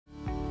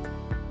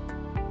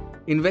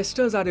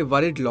Investors are a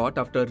worried lot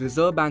after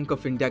Reserve Bank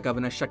of India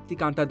Governor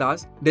Shaktikanta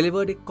Das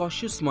delivered a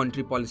cautious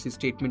monetary policy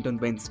statement on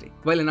Wednesday.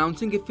 While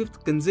announcing a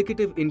fifth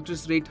consecutive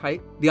interest rate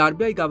hike, the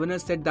RBI governor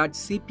said that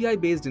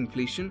CPI-based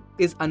inflation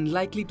is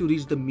unlikely to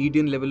reach the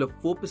median level of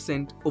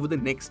 4% over the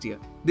next year.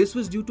 This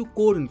was due to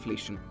core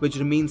inflation, which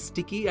remains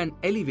sticky and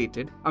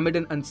elevated amid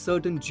an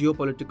uncertain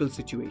geopolitical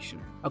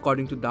situation.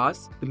 According to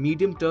Das, the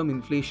medium-term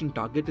inflation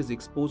target is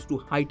exposed to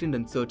heightened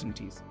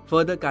uncertainties.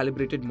 Further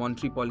calibrated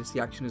monetary policy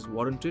action is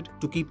warranted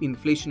to keep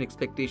inflation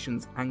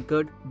expectations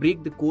anchored,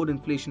 break the core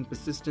inflation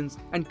persistence,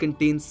 and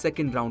contain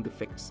second-round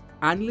effects.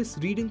 Analysts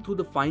reading through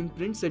the fine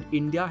print said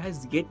India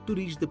has yet to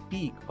reach the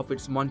peak of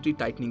its monetary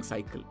tightening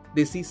cycle.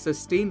 They see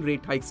sustained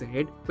rate hikes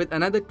ahead, with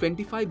another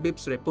 25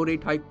 bips repo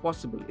rate hike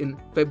possible in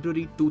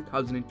February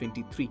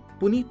 2023.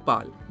 Puneet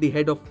Pal, the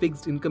head of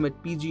fixed income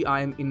at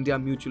PGIM India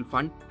Mutual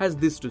Fund, has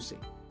this to say.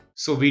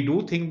 So we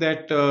do think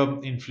that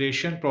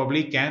inflation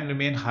probably can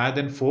remain higher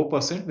than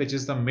 4%, which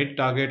is the mid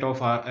target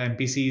of our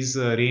MPC's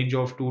range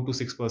of 2 to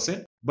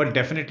 6%. But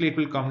definitely it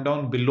will come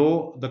down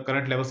below the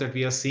current levels that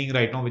we are seeing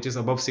right now, which is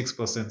above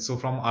 6%. So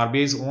from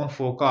RBI's own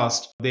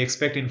forecast, they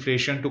expect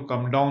inflation to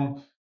come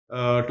down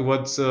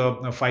towards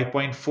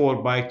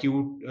 5.4 by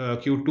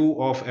Q2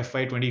 of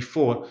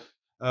FY24.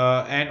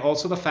 And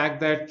also the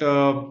fact that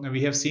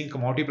we have seen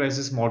commodity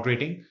prices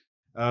moderating.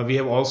 We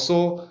have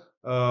also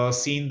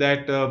seen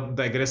that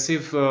the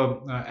aggressive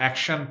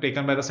action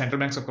taken by the central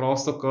banks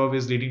across the curve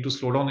is leading to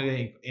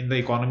slowdown in the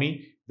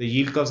economy. The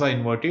yield curves are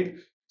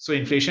inverted. So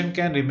inflation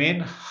can remain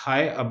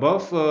high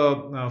above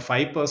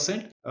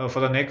 5% for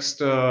the next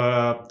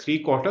 3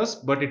 quarters,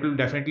 but it will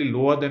definitely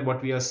lower than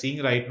what we are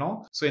seeing right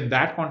now. So in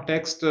that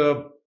context,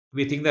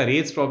 we think the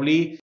rates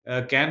probably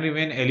can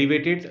remain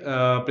elevated,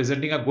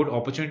 presenting a good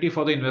opportunity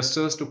for the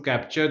investors to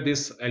capture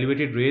this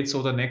elevated rates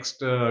over the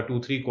next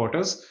 2-3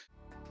 quarters.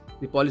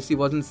 The policy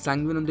wasn't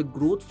sanguine on the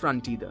growth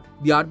front either.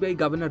 The RBI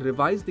governor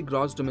revised the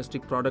gross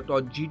domestic product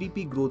or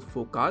GDP growth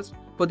forecast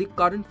for the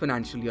current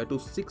financial year to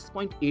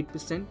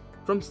 6.8%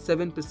 from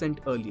 7%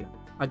 earlier.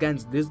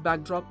 Against this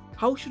backdrop,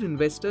 how should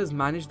investors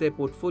manage their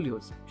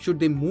portfolios? Should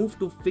they move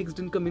to fixed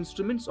income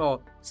instruments or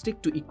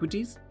stick to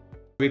equities?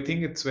 We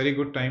think it's very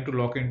good time to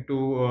lock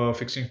into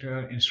fixed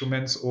income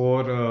instruments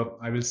or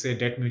I will say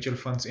debt mutual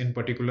funds in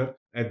particular.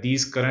 At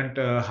these current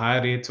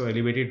higher rates or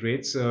elevated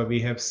rates, we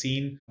have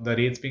seen the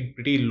rates being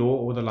pretty low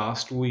over the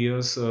last 2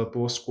 years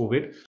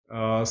post-COVID.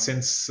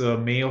 Since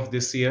May of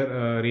this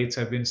year, rates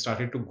have been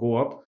started to go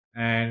up.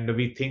 And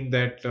we think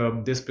that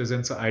this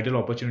presents an ideal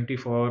opportunity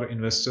for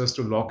investors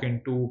to lock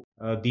into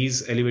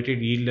these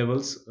elevated yield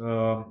levels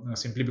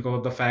simply because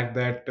of the fact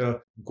that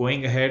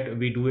going ahead,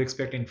 we do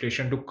expect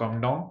inflation to come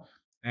down.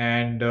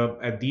 And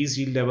at these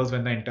yield levels,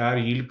 when the entire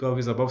yield curve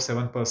is above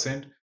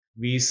 7%,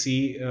 we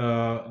see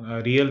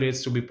real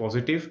rates to be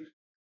positive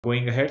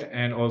going ahead.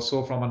 And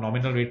also from a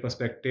nominal rate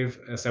perspective,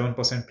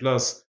 7%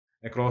 plus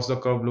across the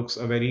curve looks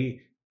a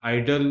very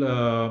ideal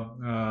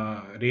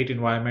rate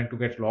environment to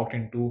get locked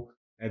into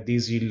at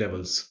these yield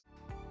levels.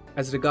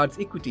 As regards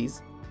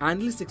equities,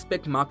 analysts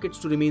expect markets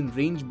to remain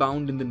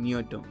range-bound in the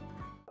near term.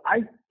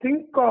 I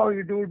think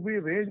it would be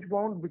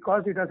range-bound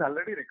because it has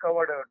already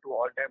recovered to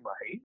all-time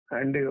high,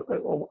 and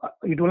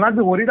it will not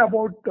be worried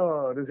about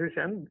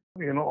recession,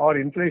 or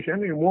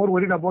inflation. You're more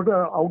worried about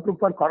the outlook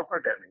for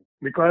corporate earnings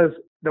because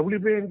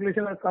WPI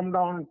inflation has come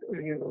down,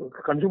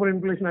 consumer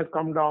inflation has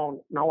come down.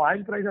 Now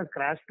oil price has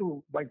crashed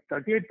by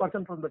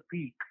 38% from the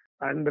peak,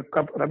 and the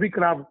Rabi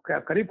crop,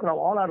 Kharif crop,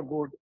 all are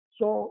good.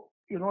 So,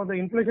 the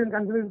inflation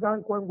concern is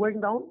going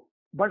down,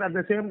 but at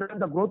the same time,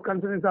 the growth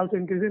concern is also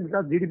increasing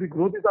because GDP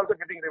growth is also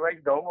getting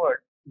revised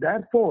downward.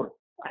 Therefore,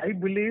 I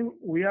believe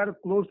we are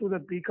close to the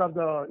peak of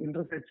the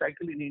interest rate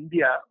cycle in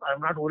India.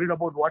 I'm not worried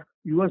about what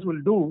US will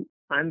do,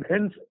 and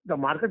hence the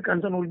market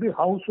concern will be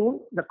how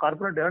soon the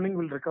corporate earning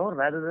will recover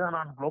rather than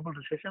on global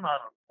recession or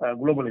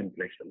global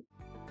inflation.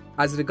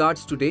 As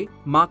regards today,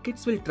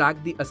 markets will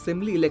track the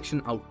assembly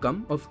election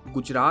outcome of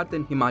Gujarat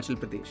and Himachal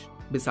Pradesh.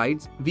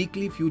 Besides,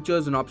 weekly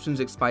futures and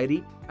options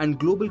expiry and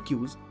global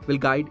cues will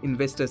guide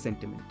investor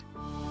sentiment.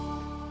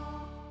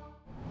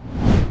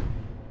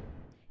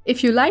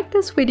 If you like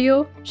this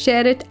video,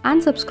 share it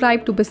and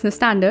subscribe to Business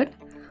Standard.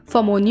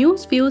 For more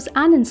news, views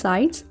and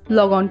insights,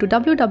 log on to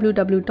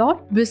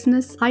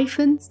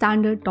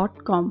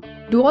www.business-standard.com.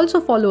 Do also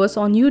follow us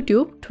on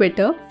YouTube,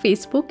 Twitter,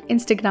 Facebook,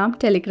 Instagram,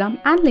 Telegram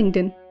and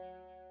LinkedIn.